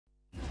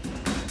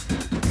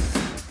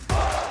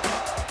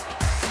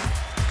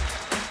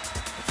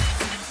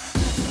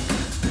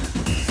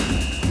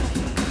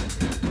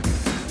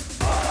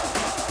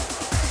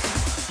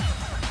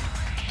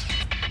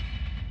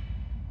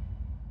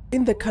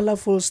In the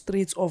colorful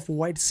streets of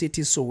White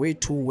City,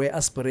 Soweto, where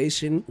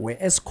aspirations were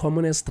as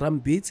common as drum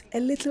beats, a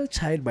little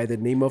child by the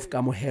name of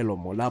Kamohelo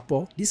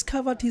Molapo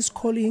discovered his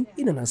calling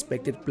in an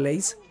unexpected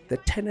place, the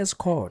tennis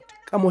court.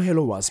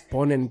 Kamohelo was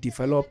born and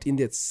developed in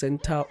the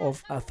center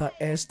of Arthur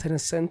Ashe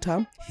Tennis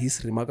Center.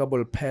 His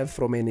remarkable path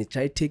from an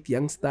energetic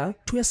youngster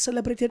to a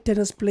celebrated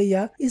tennis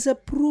player is a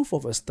proof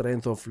of a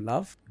strength of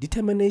love,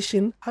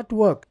 determination, hard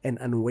work, and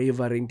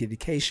unwavering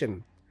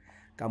dedication.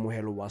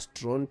 Kamohelo was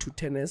drawn to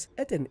tennis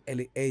at an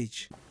early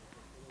age.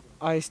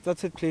 I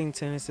started playing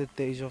tennis at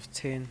the age of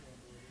 10.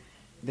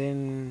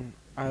 Then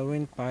I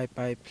went by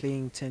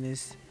playing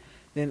tennis.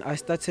 Then I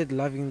started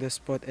loving the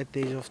sport at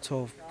the age of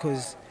 12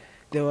 because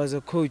there was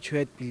a coach who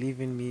had believed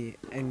in me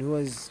and who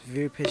was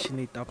very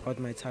passionate about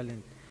my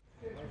talent.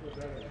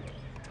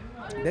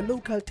 The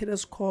local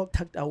tennis court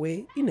tucked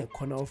away in a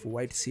corner of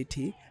White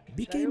City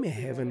became a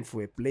heaven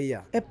for a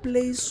player, a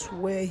place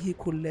where he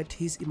could let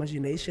his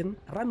imagination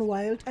run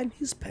wild and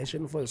his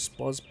passion for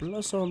sports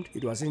blossomed.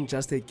 It wasn't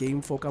just a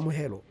game for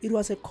Kamohelo, it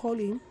was a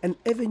calling, an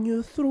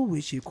avenue through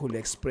which he could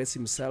express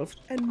himself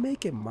and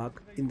make a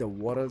mark in the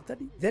world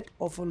that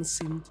often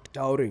seemed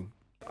towering.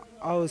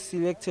 I was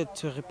selected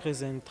to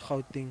represent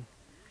Gauteng.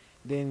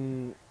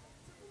 Then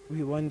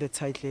we won the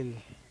title.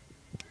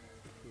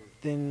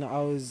 Then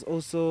I was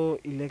also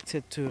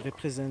elected to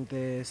represent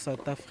the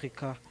South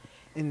Africa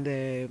in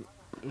the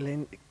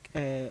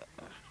okay,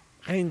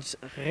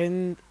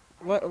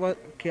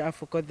 I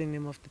forgot the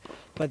name of it,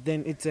 but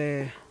then it's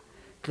a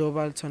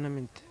global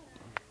tournament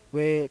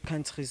where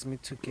countries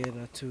meet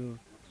together to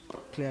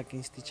play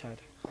against each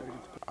other.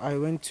 I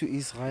went to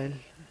Israel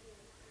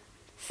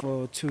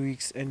for 2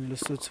 weeks and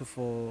Lesotho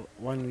for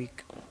 1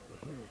 week.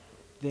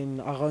 Then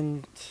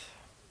around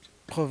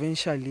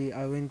provincially,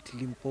 I went to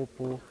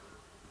Limpopo,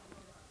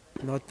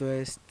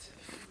 Northwest,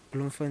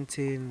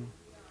 Bloemfontein,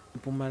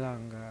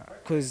 Mpumalanga.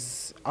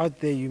 Because out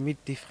there you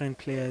meet different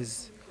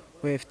players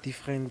who have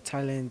different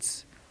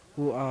talents,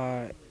 who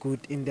are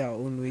good in their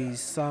own ways.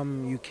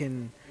 Some you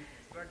can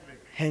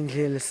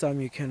handle,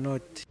 some you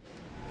cannot.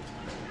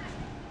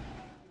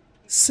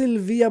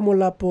 Sylvia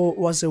Molapo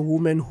was a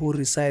woman who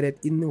resided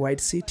in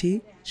White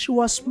City. She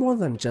was more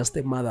than just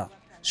a mother.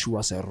 She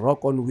was a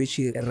rock on which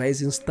a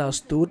rising star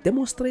stood,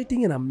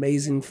 demonstrating an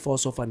amazing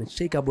force of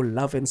unshakable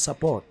love and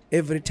support.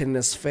 Every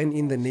tennis fan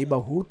in the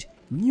neighborhood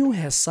knew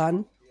her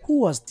son,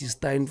 who was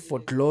destined for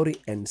glory,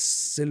 and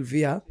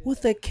Sylvia,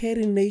 with a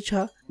caring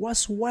nature,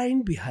 was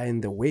whined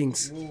behind the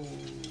wings.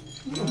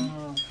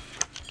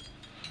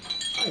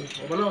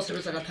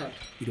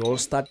 It all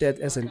started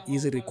as an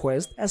easy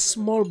request. A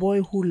small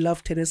boy who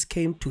loved tennis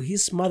came to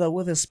his mother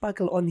with a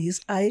sparkle on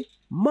his eye.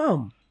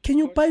 "Mom, can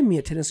you buy me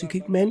a tennis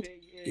equipment?"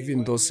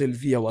 Even though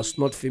Sylvia was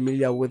not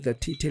familiar with the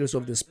details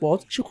of the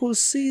sport, she could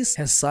see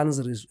her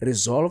son's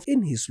resolve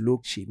in his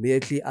look. She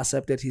immediately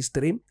accepted his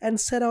dream and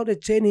set out a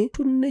journey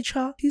to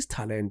nurture his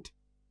talent.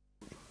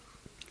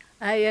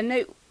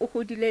 Ayena o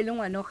godile le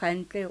ngwana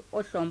gantle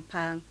o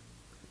hlomphang.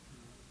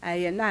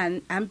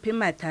 Ayena ampi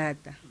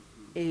mathata.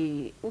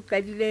 O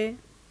qadile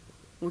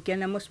o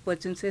kena mo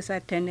sportsing se sa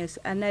tennis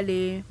ana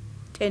le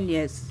 10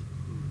 years.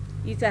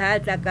 Itse ha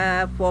tla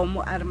ka form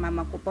a re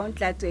mama kopa o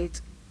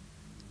ntlatsetse.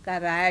 Ka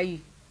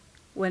rai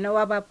wena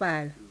wa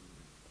bapala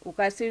o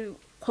ka se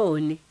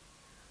khone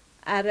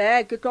a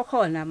re ke tlo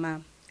khona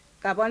mama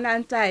ka bona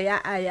ntsa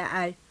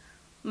ya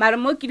mara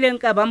mo kileng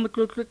ka ba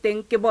motlotlo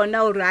teng ke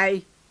bona o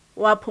rai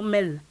wa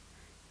phomella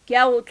ke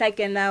a o tla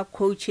kena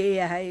coach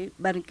ya hae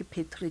ba re ke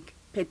Patrick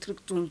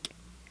Tsunke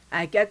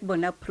a ke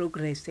bona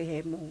progress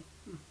he mo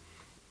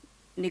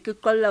ne ke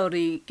qolla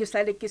hore ke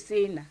sale ke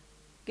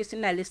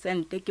sena le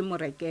sente ke mo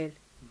rekela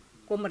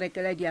ko mo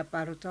rekela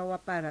diaparo tsa wa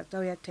para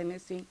tsa ya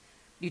tennising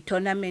di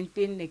tournament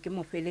ne ke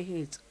mo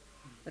felehetsa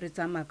re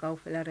tsama ka o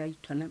fela ra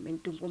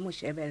tournament go mo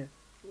shebela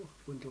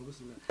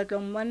ka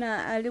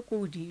mmona a le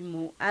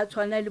kodimo a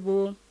tshwana le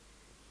bo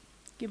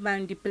ke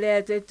bang di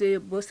players tse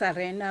bo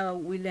Serena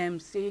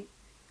Williams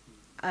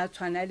a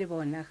tshwana le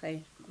bona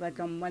gae ba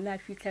tla mmona a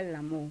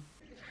fitlhella mo.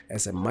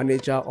 As a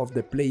manager of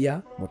the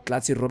player,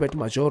 Motlatsi Robert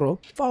Majoro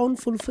found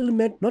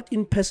fulfillment not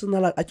in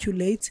personal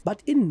accolades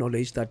but in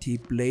knowledge that he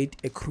played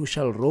a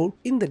crucial role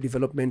in the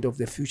development of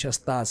the future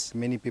stars.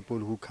 Many people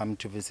who come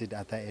to visit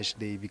Arthur Ashe,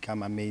 they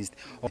become amazed.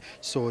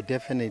 So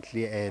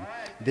definitely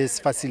this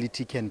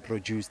facility can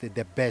produce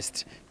the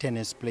best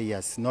tennis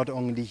players, not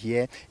only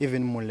here,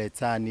 even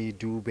Moletsani,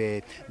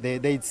 Dube,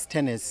 there's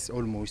tennis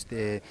almost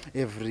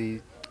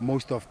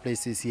most of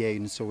places here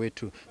in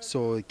Soweto.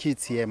 So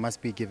kids here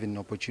must be given an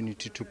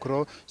opportunity to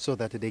grow so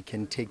that they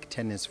can take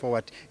tennis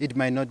forward. It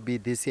might not be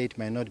this year, it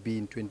might not be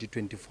in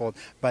 2024,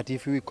 but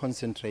if we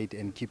concentrate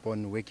and keep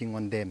on working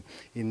on them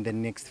in the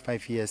next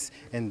 5 years,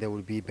 and there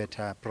will be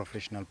better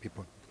professional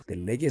people. The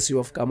legacy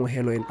of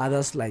Kamohelo and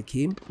others like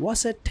him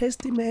was a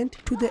testament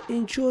to the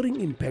enduring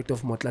impact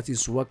of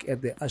Motlatsi's work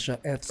at the Arthur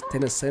Ashe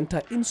Tennis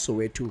Center in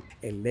Soweto,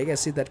 a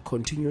legacy that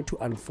continued to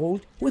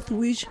unfold, with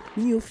which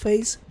new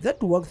face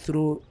that walked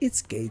through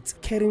its gates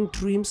carrying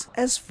dreams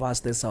as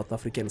vast as South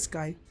African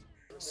sky.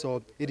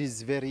 So it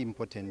is very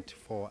important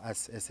for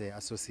us as an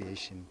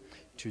association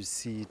to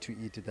see to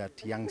it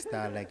that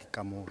youngster like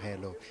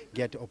Kamohelo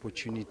get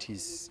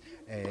opportunities,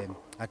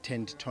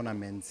 attend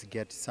tournaments,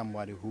 get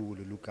somebody who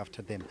will look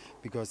after them,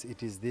 because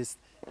it is this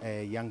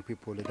young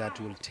people that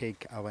will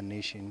take our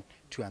nation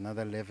to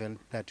another level,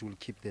 that will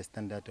keep the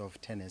standard of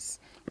tennis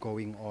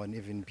going on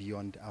even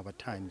beyond our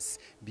times,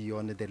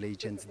 beyond the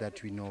legends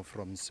that we know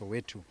from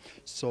Soweto.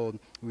 So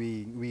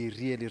we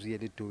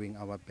really doing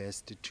our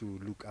best to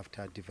look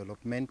after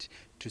development,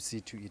 to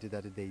see to it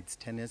that there is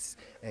tennis.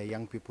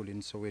 Young people in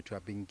Soweto are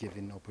being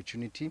given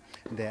opportunity.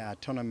 There are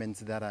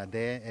tournaments that are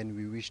there, and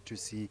we wish to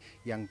see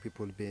young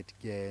people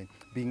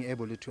being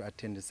able to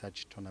attend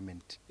such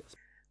tournament.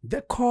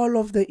 The call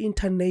of the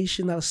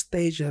international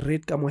stage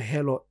read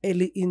Kamohelo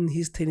early in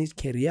his tennis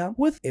career,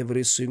 with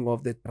every swing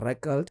of the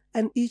racket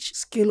and each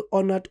skill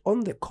honored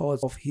on the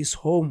courts of his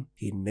home.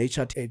 He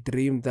nurtured a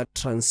dream that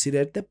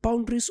transcended the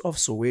boundaries of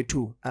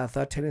Soweto.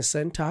 Arthur Tennis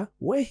Center,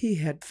 where he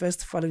had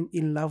first fallen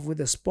in love with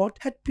the sport,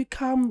 had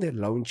become the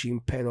launching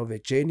pad of a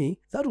journey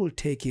that will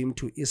take him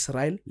to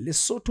Israel,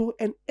 Lesotho,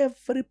 and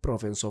every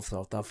province of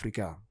South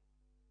Africa.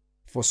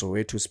 For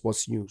Soweto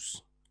Sports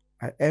News,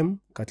 I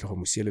am Katleho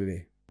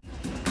Musielwe.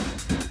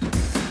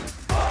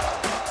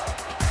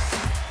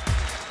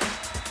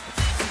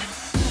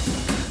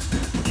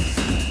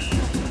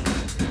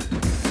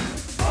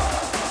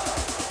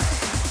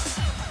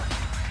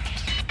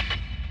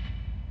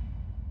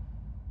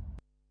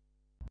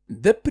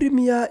 The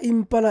premier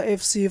Impala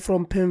FC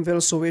from Penville,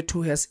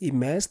 Soweto has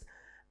emerged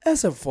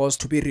as a force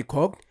to be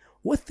reckoned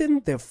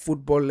within the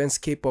football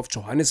landscape of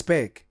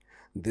Johannesburg.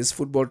 This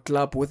football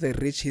club, with a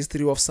rich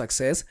history of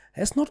success,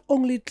 has not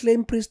only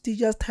claimed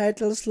prestigious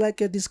titles like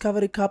a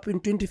Discovery Cup in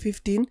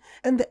 2015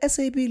 and the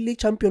SAB League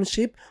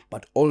Championship,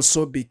 but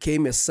also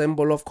became a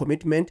symbol of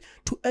commitment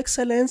to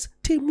excellence,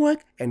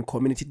 teamwork, and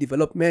community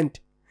development.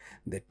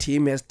 The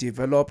team has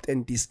developed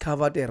and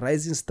discovered a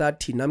rising star,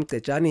 Tinam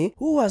Kejani,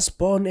 who was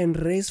born and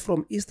raised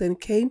from Eastern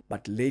Cape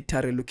but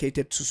later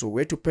relocated to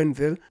Soweto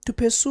Penville to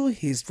pursue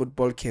his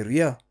football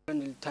career.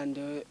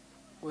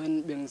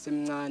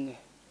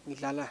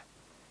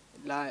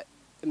 La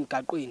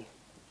emgaqweni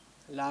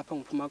lapha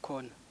ngiphuma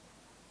khona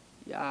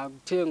ya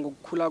kuthe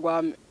ngokukhula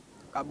kwami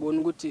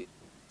ngabona ukuthi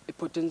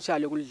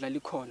ipotential yokulidlala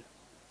ikhona,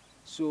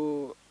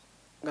 so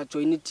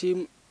ngajoin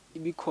team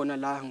ibikhona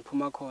la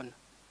ngiphuma khona,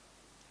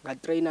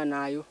 ngatraina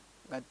nayo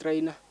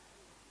ngatraina.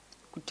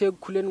 Kuthe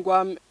kukhuleni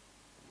kwami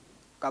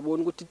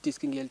ngabona ukuthi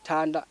idisk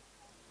ngiyalithanda,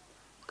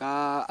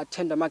 nga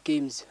attend ama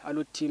games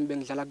alo team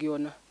bengidlala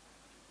kuyona,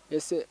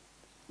 bese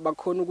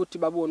bakhona ukuthi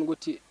babone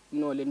ukuthi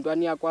no le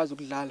ntwana iyakwazi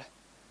ukudlala.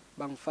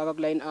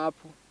 Line up,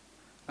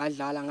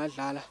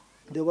 ngadlala.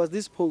 There was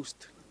this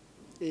post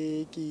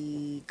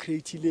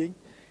creating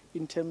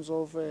in terms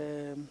of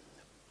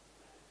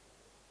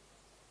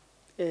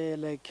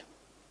like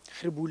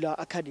Rebula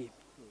Academy,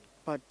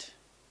 but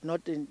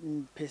not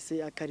in per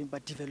se academy,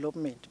 but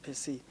development per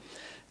se.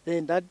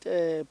 Then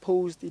that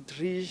post, it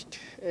reached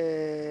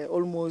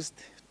almost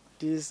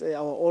this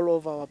all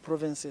over our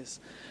provinces,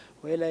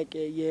 where like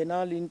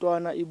yena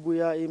lintwana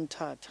ibuya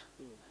imthatha.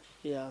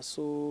 Yeah,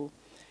 so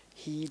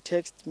he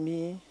texted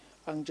me,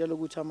 Angelo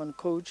Gutaman,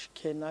 coach,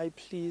 can I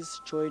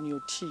please join your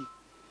team?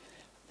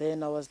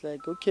 Then I was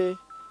like, okay,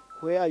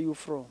 where are you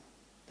from?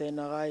 Then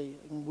I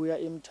Mbuya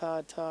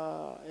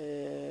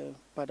Imtata,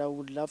 but I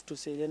would love to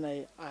say, then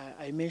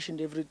I mentioned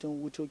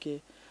everything, which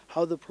okay,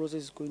 how the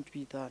process is going to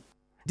be done.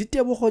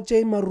 Ditebogo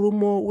J.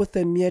 Marumo, with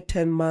a mere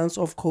 10 months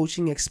of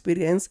coaching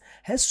experience,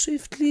 has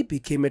swiftly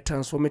become a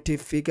transformative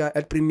figure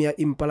at Premier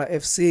Impala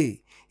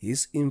FC.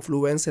 His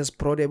influence has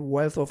brought a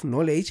wealth of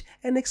knowledge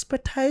and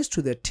expertise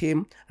to the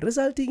team,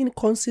 resulting in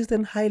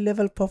consistent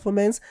high-level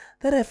performance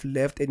that have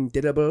left an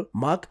indelible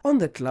mark on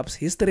the club's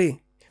history.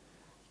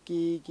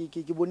 Ke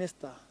bona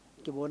star,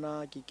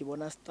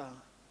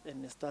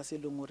 and star se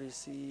leng hore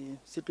se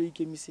tlo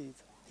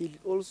ikemisetsa. He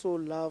also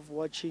loved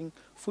watching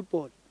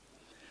football.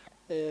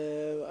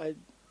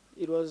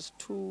 It was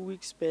 2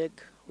 weeks back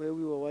where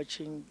we were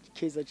watching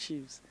Kaizer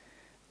Chiefs.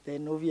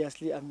 Then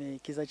obviously I'm a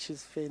Kaizer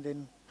Chiefs fan,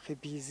 then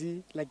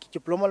busy like ke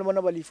ploma le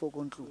bona ba le for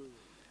control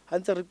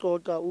hantse re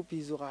qoqa o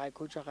busy ga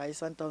coach ga I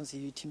Sundowns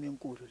e team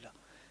enkulu la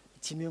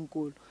team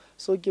enkulu,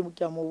 so ke mo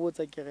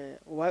botsa ke re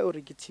why or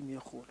ke team e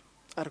kgolo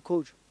are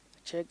coach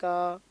check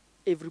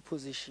every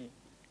position,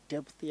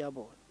 depth ya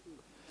ball.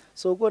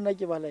 So gona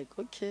ke ba like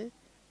okay,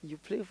 you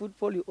play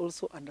football, you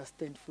also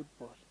understand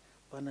football,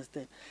 you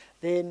understand.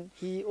 Then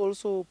he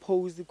also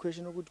posed the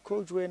question of good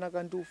coach, wena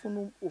kanti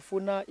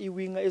ufuna I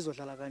winger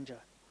ezodlala kanjani.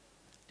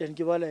 Then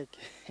ke ba like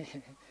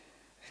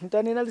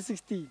Ntanina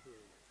 16.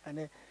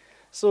 And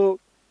so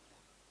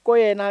ko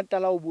yena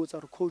tala o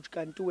botsa re coach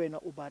kanti wena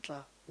o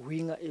batla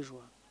winger e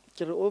jwang.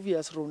 Ke re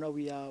obvious rona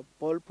we are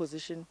ball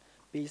position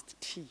based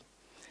team.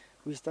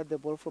 We start the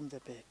ball from the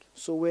back.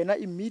 So when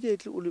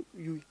immediately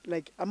you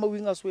like ama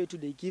wingers way to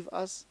they give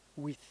us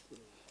width.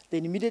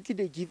 Then immediately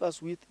they give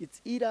us width.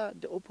 It's either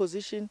the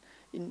opposition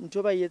in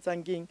Ntoba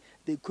Yetsanging,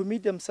 they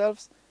commit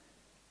themselves,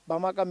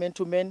 Bamaka man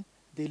to man,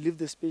 they leave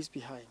the space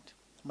behind.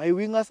 My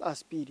wingers are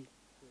speedy.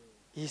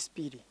 He's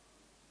speedy.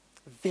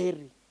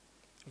 Very.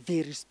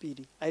 very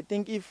speedy. I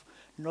think if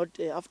not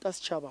after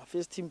Chaba,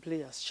 first team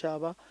players,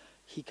 Chaba,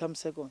 he comes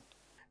second.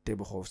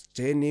 Tebogo's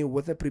journey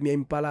with the Premier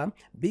Impala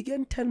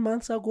began 10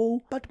 months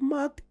ago, but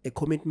marked a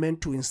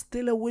commitment to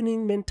instill a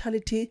winning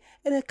mentality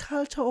and a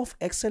culture of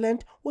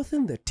excellence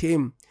within the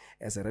team.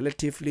 As a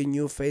relatively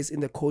new face in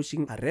the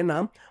coaching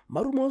arena,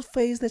 Marumo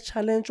faced the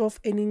challenge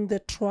of earning the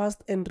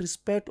trust and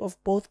respect of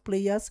both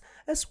players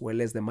as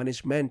well as the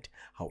management.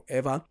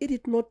 However, it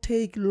did not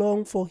take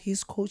long for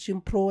his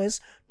coaching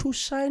prowess to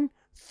shine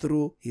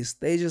through his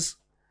stages.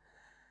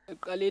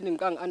 Eqaleni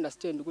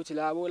ngikangi-understand ukuthi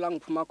labo la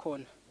ngiphuma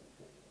khona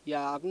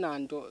ya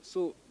akunanto,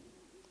 so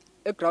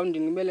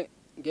egrounding kumele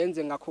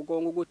ngenze ngakho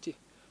konke ukuthi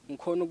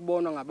ngikhona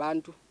ukubonwa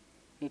ngabantu,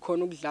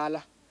 ngikhona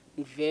ukudlala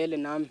ngivele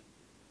nami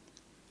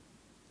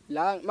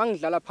la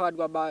mangidlala phakathi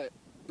kwaba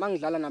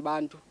mangidlala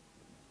nabantu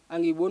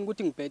angiboni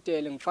ukuthi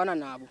ngibhetele ngifana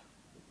nabo,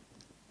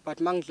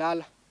 but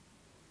mangidlala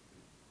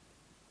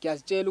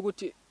ngiyazitshela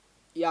ukuthi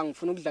ya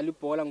ngifuna ukudlala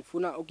ibhola,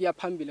 ngifuna ukuya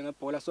phambili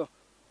ngebhola, so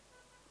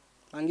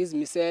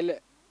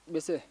angizimisele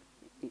bese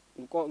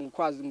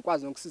ngikwazi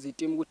nokusiza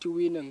iteam ukuthi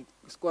win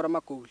score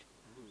ama-goal.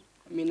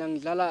 Mina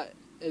ngidlala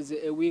as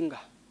a winger.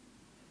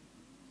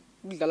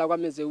 Ukudlala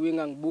kwami as a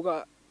winger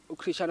ngibuka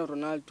uCristiano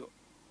Ronaldo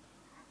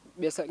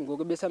bese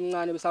ngoku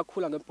besamncane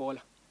besakhula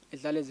ngebhola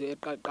edlala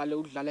eqale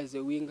ukudlala as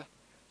a winger,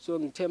 so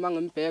ngithe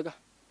mangimbheka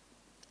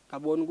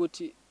ngabona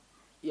ukuthi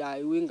ya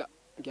iwinger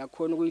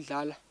ngiyakhona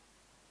ukuyidlala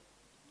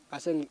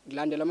ase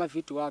ngilandela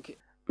ama-video wakhe.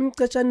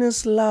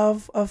 Mcetshani's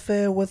love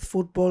affair with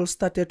football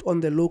started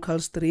on the local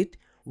street,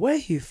 where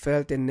he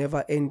felt a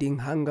never-ending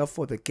hunger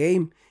for the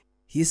game.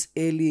 His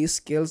early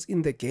skills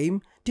in the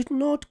game did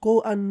not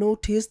go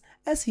unnoticed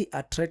as he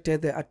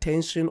attracted the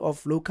attention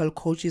of local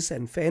coaches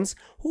and fans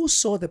who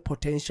saw the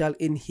potential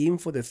in him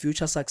for the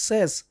future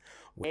success.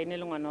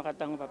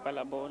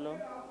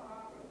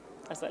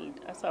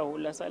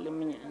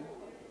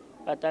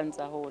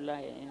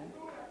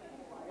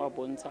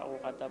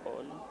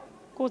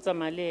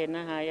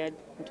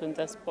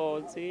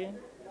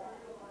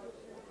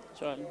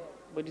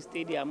 Body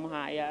stadium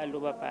haya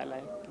aloba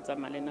pala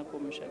kitsamalena ko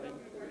mshabela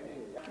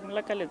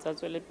kimlaka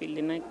letsatswe le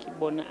pele na ke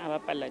bona a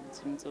bapala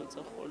ditshintso tse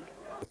kgolo.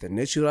 With the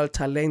natural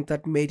talent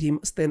that made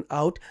him stand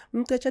out,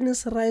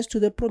 Mcetshani's rise to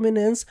the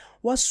prominence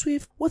was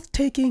swift, with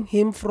taking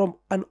him from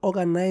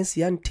unorganized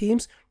young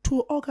teams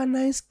to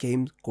organized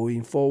games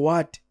going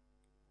forward.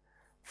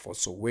 For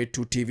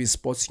Sowetotv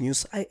Sports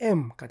News, I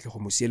am Katlego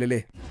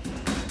Musielele.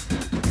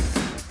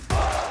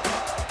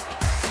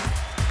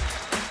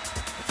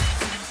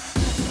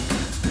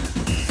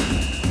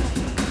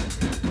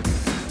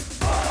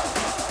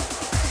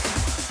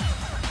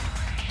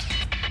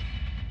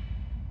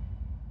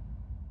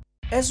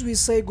 As we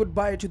say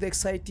goodbye to the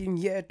exciting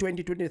year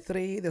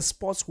 2023, the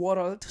sports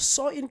world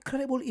saw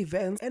incredible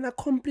events and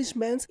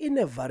accomplishments in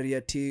a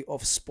variety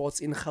of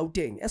sports in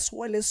Gauteng as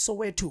well as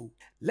Soweto.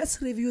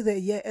 Let's review the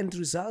year-end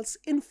results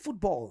in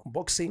football,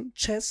 boxing,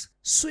 chess,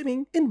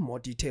 swimming in more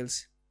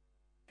details.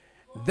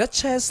 The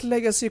chess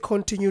legacy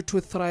continued to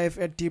thrive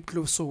at Deep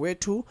Kloof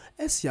Soweto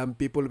as young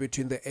people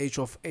between the age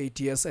of 8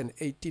 years and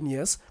 18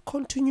 years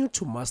continue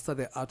to master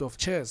the art of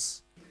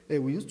chess.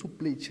 We used to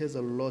play chess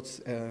a lot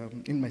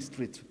in my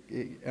street,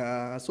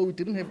 so we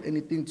didn't have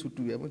anything to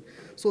do.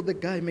 So the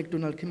guy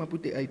McDonald came up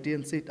with the idea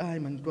and said,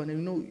 man, you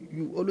know,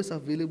 you're always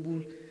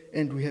available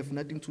and we have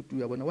nothing to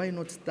do. Why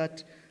not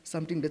start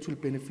something that will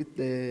benefit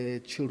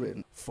the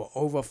children? For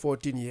over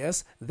 14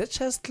 years, the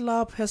chess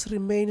club has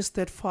remained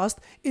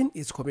steadfast in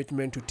its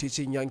commitment to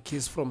teaching young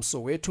kids from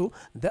Soweto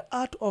the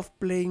art of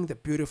playing the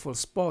beautiful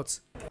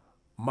sports.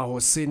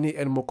 Mahosini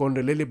and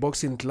Mokondolele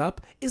Boxing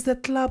Club is the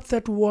club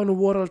that won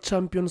World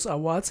Champions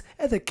Awards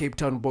at the Cape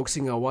Town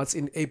Boxing Awards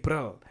in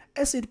April,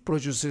 as it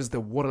produces the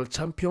World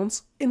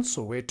Champions in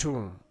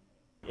Soweto.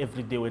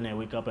 Every day when I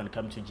wake up and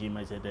come to gym,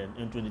 I said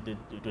in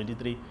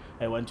 2023,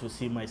 I want to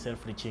see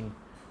myself reaching,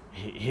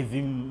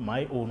 having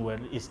my own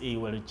world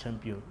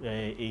champion,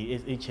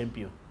 a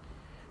champion.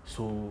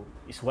 So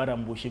it's what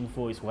I'm wishing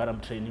for, it's what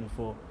I'm training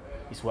for,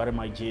 it's what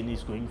my journey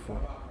is going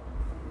for.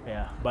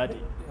 Yeah, but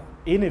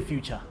in the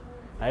future,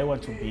 I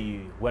want to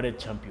be world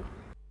champion.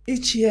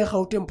 Each year,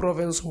 Gauteng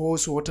Province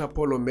hosts water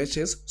polo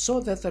matches so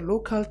that the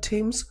local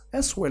teams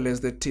as well as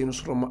the teams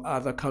from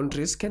other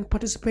countries can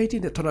participate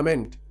in the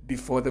tournament.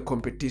 Before the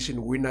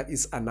competition winner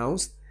is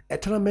announced, a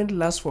tournament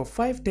lasts for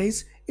 5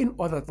 days in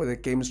order for the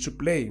games to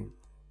play.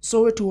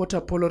 Soweto water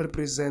polo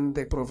represents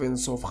the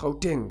province of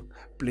Gauteng.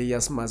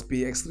 Players must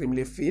be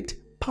extremely fit,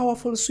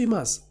 powerful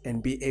swimmers,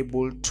 and be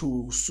able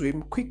to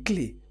swim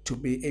quickly to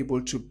be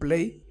able to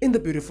play in the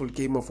beautiful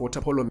game of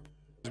water polo.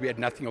 we had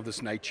nothing of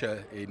this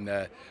nature in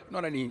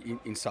not only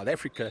in South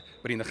Africa,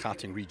 but in the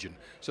Gauteng region.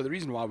 So the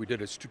reason why we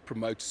did it is to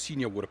promote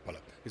senior water polo.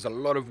 There's a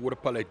lot of water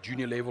polo at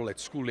junior level, at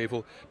school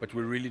level, but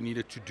we really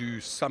needed to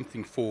do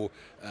something for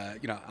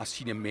our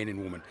senior men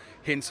and women.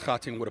 Hence,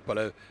 Gauteng Water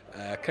Polo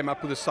came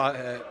up with this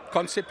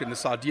concept and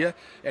this idea,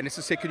 and it's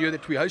the second year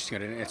that we're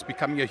hosting it, and it's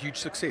becoming a huge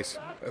success.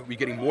 We're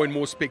getting more and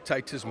more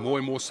spectators, more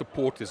and more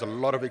support. There's a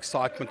lot of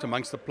excitement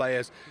amongst the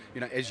players.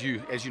 As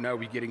you know,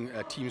 we're getting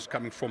teams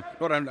coming from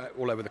not only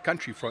all over the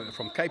country,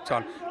 from Cape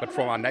Town, but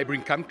from our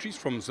neighbouring countries,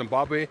 from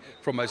Zimbabwe,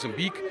 from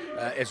Mozambique,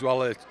 as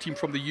well as a team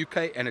from the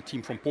UK and a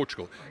team from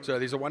Portugal. So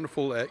there's a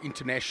wonderful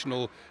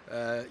international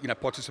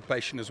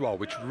participation as well,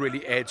 which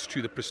really adds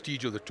to the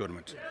prestige of the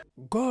tournament.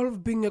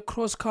 Golf being a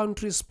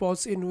cross-country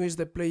sport in which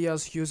the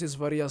players use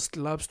various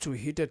clubs to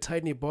hit a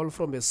tiny ball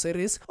from a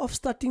series of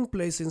starting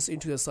places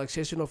into the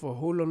succession of a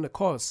hole on the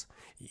course.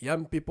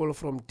 Young people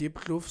from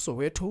Diepkloof,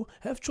 Soweto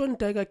have joined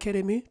Tiger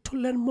Academy to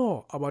learn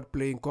more about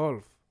playing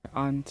golf.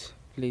 My aunt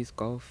plays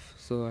golf,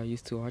 so I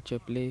used to watch her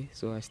play,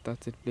 so I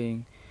started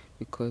playing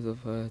because of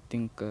her, I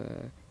think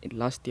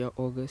last year,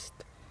 August.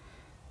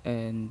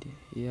 And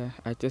yeah,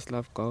 I just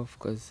love golf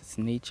because it's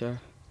nature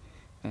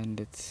and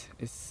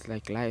it's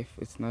like life.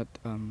 It's not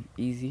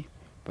easy,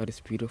 but it's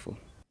beautiful.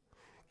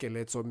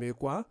 Keletso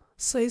Mekwa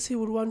says he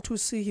would want to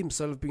see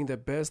himself being the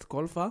best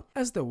golfer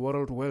as the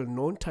world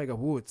well-known Tiger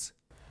Woods.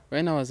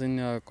 When I was in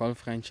a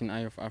golf ranch in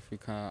Eye of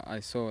Africa, I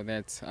saw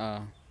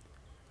that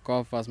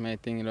golf was my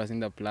thing. It was in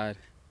the blood.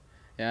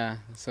 Yeah,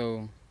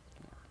 so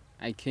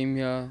I came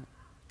here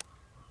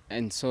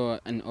and saw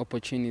an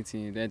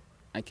opportunity that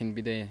I can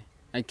be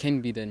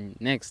the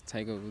next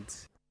Tiger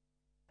Woods.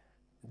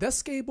 The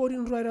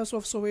skateboarding riders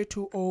of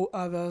Soweto or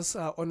others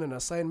are on an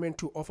assignment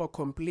to offer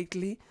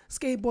completely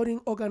skateboarding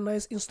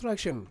organized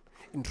instruction,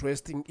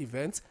 interesting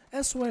events,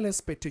 as well as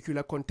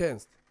spectacular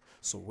content.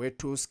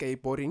 Soweto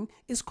Skateboarding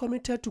is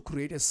committed to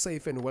create a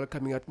safe and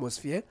welcoming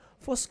atmosphere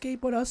for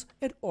skateboarders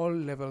at all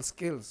level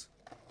skills.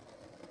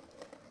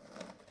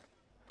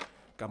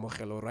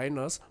 Kamohelo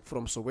Reynolds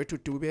from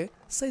Sowetotv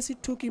says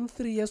it took him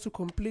 3 years to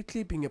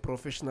completely being a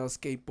professional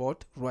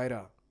skateboard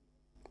rider.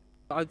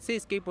 I'd say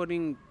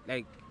skateboarding,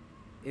 like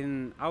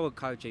in our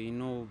culture,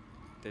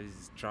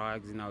 there's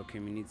drugs in our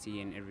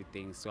community and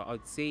everything. So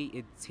I'd say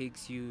it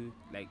takes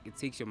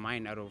your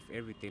mind out of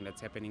everything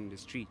that's happening in the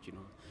street,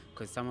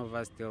 because some of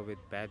us deal with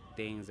bad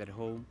things at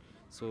home.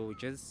 So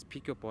just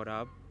pick your board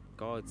up,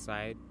 go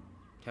outside,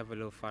 have a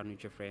little fun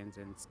with your friends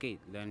and skate,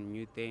 learn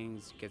new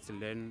things, get to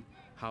learn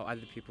how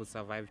other people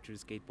survive through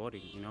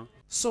skateboarding,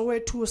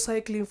 Soweto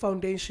Cycling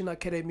Foundation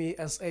Academy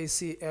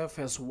SACF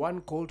has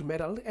 1 gold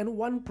medal and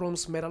 1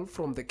 bronze medal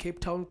from the Cape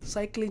Town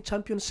Cycling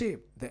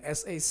Championship. The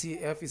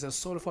SACF is a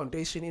sole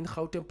foundation in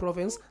Gauteng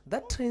province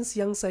that trains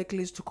young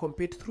cyclists to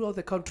compete throughout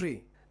the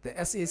country. The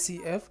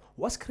SACF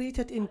was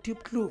created in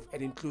Diepkloof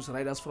and includes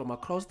riders from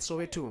across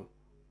Soweto.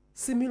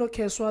 Similo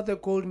Keswa, the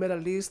gold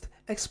medalist,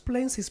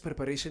 explains his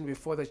preparation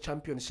before the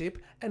championship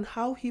and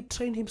how he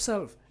trained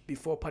himself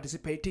before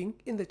participating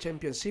in the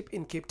championship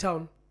in Cape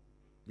Town.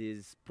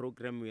 This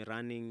program we're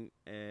running,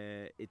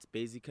 it's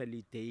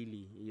basically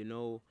daily,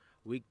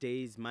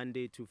 weekdays,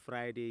 Monday to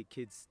Friday,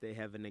 kids, they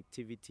have an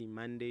activity.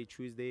 Monday,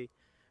 Tuesday,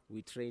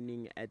 we're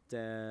training at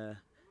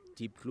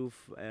Diepkloof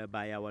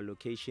by our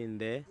location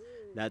there.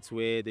 That's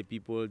where the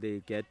people,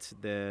 they get,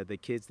 the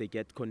kids, they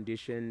get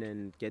conditioned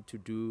and get to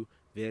do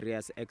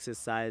various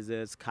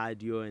exercises,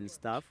 cardio and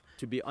stuff.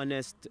 To be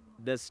honest,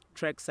 this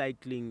track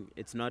cycling,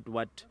 it's not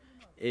what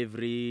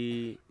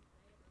every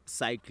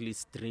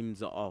cyclist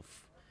dreams of.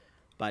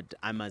 But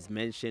I must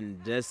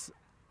mention, this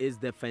is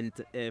the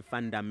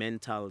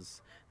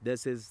fundamentals.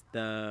 This is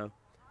the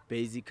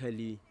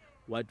basically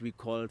what we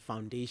call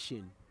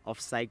foundation of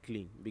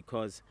cycling,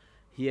 because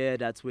here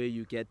that's where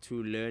you get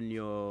to learn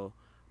your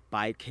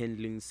bike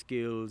handling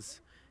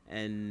skills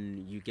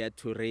and you get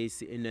to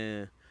race in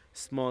a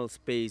small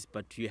space,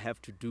 but you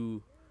have to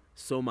do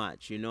so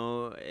much,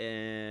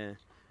 in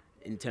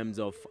terms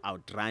of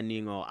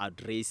outrunning or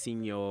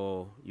outracing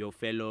your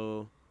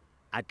fellow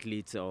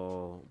athletes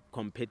or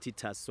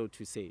competitors, so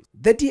to say.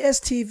 The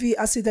DSTV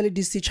Asidali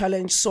DC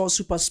Challenge saw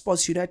Super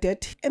Sports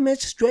United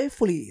emerge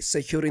joyfully,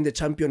 securing the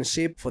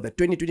championship for the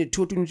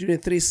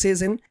 2022-2023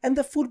 season, and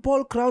the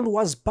football ground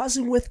was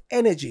buzzing with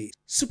energy.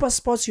 Super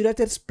Sports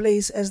United's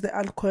place as the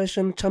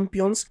unquestioned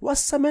champions was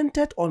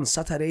cemented on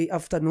Saturday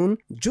afternoon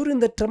during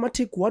the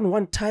dramatic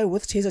 1-1 tie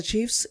with Kaizer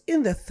Chiefs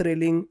in the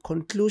thrilling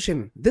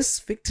conclusion. This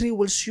victory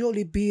will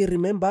surely be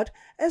remembered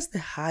as the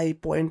high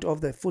point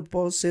of the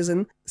football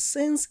season,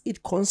 since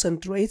it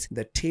concentrates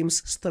the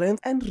team's strength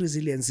and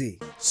resiliency.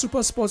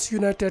 Super Sports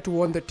United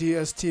won the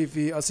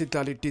DSTV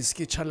Asidali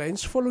Diski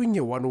Challenge following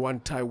a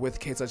 1-1 tie with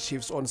Kaizer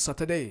Chiefs on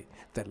Saturday,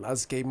 the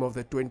last game of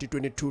the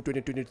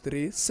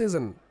 2022-2023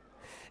 season.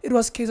 It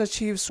was Kaizer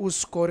Chiefs who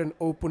scored an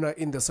opener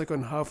in the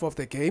second half of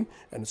the game,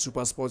 and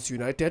Super Sports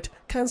United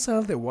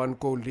cancelled the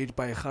 1-goal lead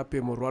by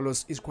Hape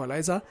Morwalo's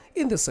equalizer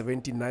in the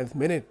 79th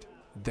minute.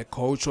 The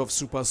coach of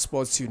Super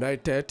Sports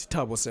United,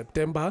 Thabo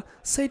September,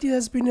 said it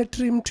has been a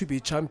dream to be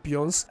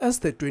champions as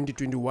the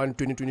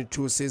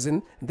 2021-2022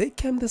 season they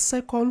came the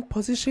second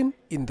position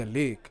in the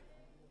league.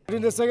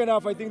 In the second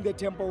half, I think the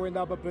tempo went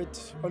up a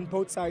bit on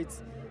both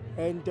sides,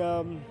 and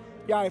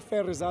yeah, a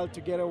fair result to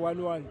get a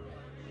 1-1.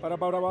 But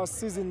about our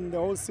season, the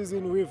whole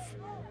season, we've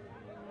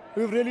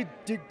really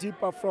dig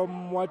deeper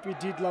from what we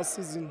did last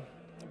season,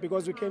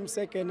 because we came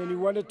second and we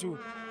wanted to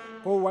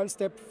go one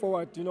step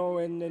forward, you know,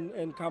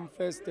 and come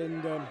first.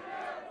 And a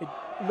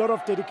lot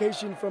of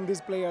dedication from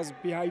these players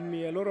behind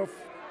me, a lot of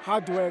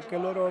hard work, a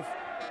lot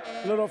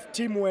of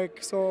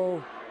teamwork.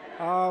 So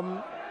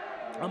I'm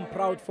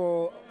proud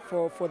for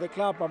the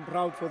club. I'm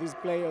proud for these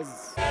players.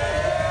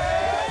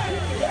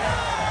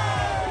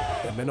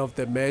 The man of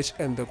the match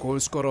and the goal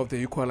scorer of the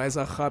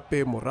equalizer,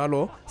 Hape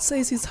Moralo,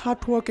 says it's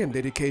hard work and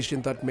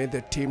dedication that made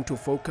the team to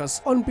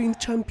focus on being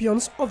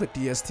champions of the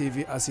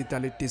DSTV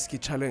Asitali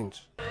Diski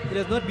Challenge. It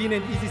has not been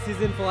an easy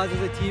season for us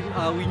as a team.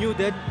 We knew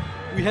that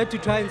we had to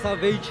try and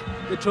salvage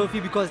the trophy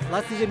because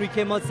last season we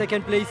came out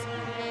second place.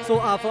 So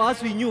for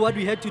us, we knew what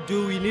we had to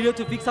do. We needed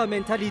to fix our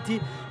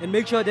mentality and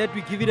make sure that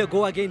we give it a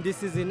go again this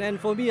season. And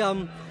for me,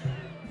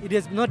 it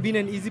has not been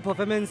an easy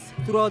performance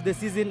throughout the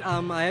season.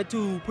 I had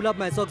to pull up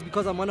my socks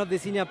because I'm one of the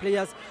senior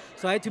players.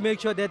 So I had to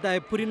make sure that I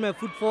put in my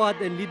foot forward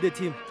and lead the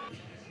team.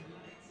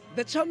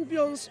 The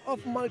champions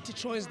of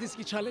multi-choice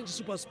Diski Challenge,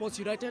 Super Sports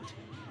United,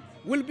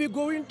 will be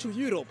going to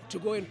Europe to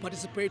go and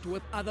participate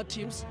with other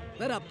teams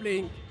that are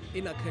playing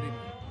in academy.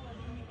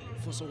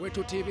 For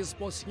Sowetotv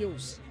Sports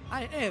News,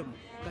 I am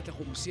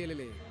Katlego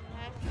Musielele.